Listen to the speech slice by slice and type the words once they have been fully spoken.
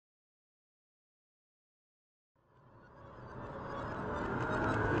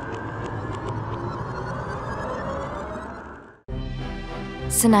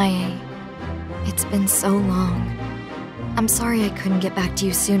Sanae, it's been so long. I'm sorry I couldn't get back to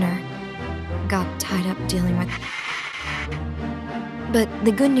you sooner. Got tied up dealing with... But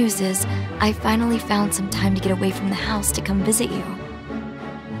the good news is, I finally found some time to get away from the house to come visit you.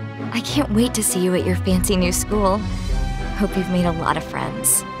 I can't wait to see you at your fancy new school. Hope you've made a lot of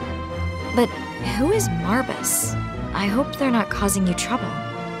friends. But who is Marbus? I hope they're not causing you trouble.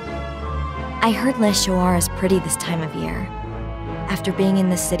 I heard Les Shoar is pretty this time of year. After being in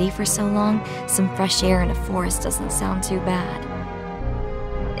the city for so long, some fresh air in a forest doesn't sound too bad.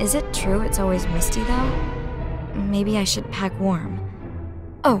 Is it true it's always misty though? Maybe I should pack warm.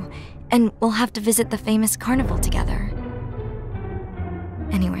 Oh, and we'll have to visit the famous carnival together.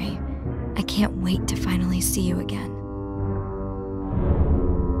 Anyway, I can't wait to finally see you again.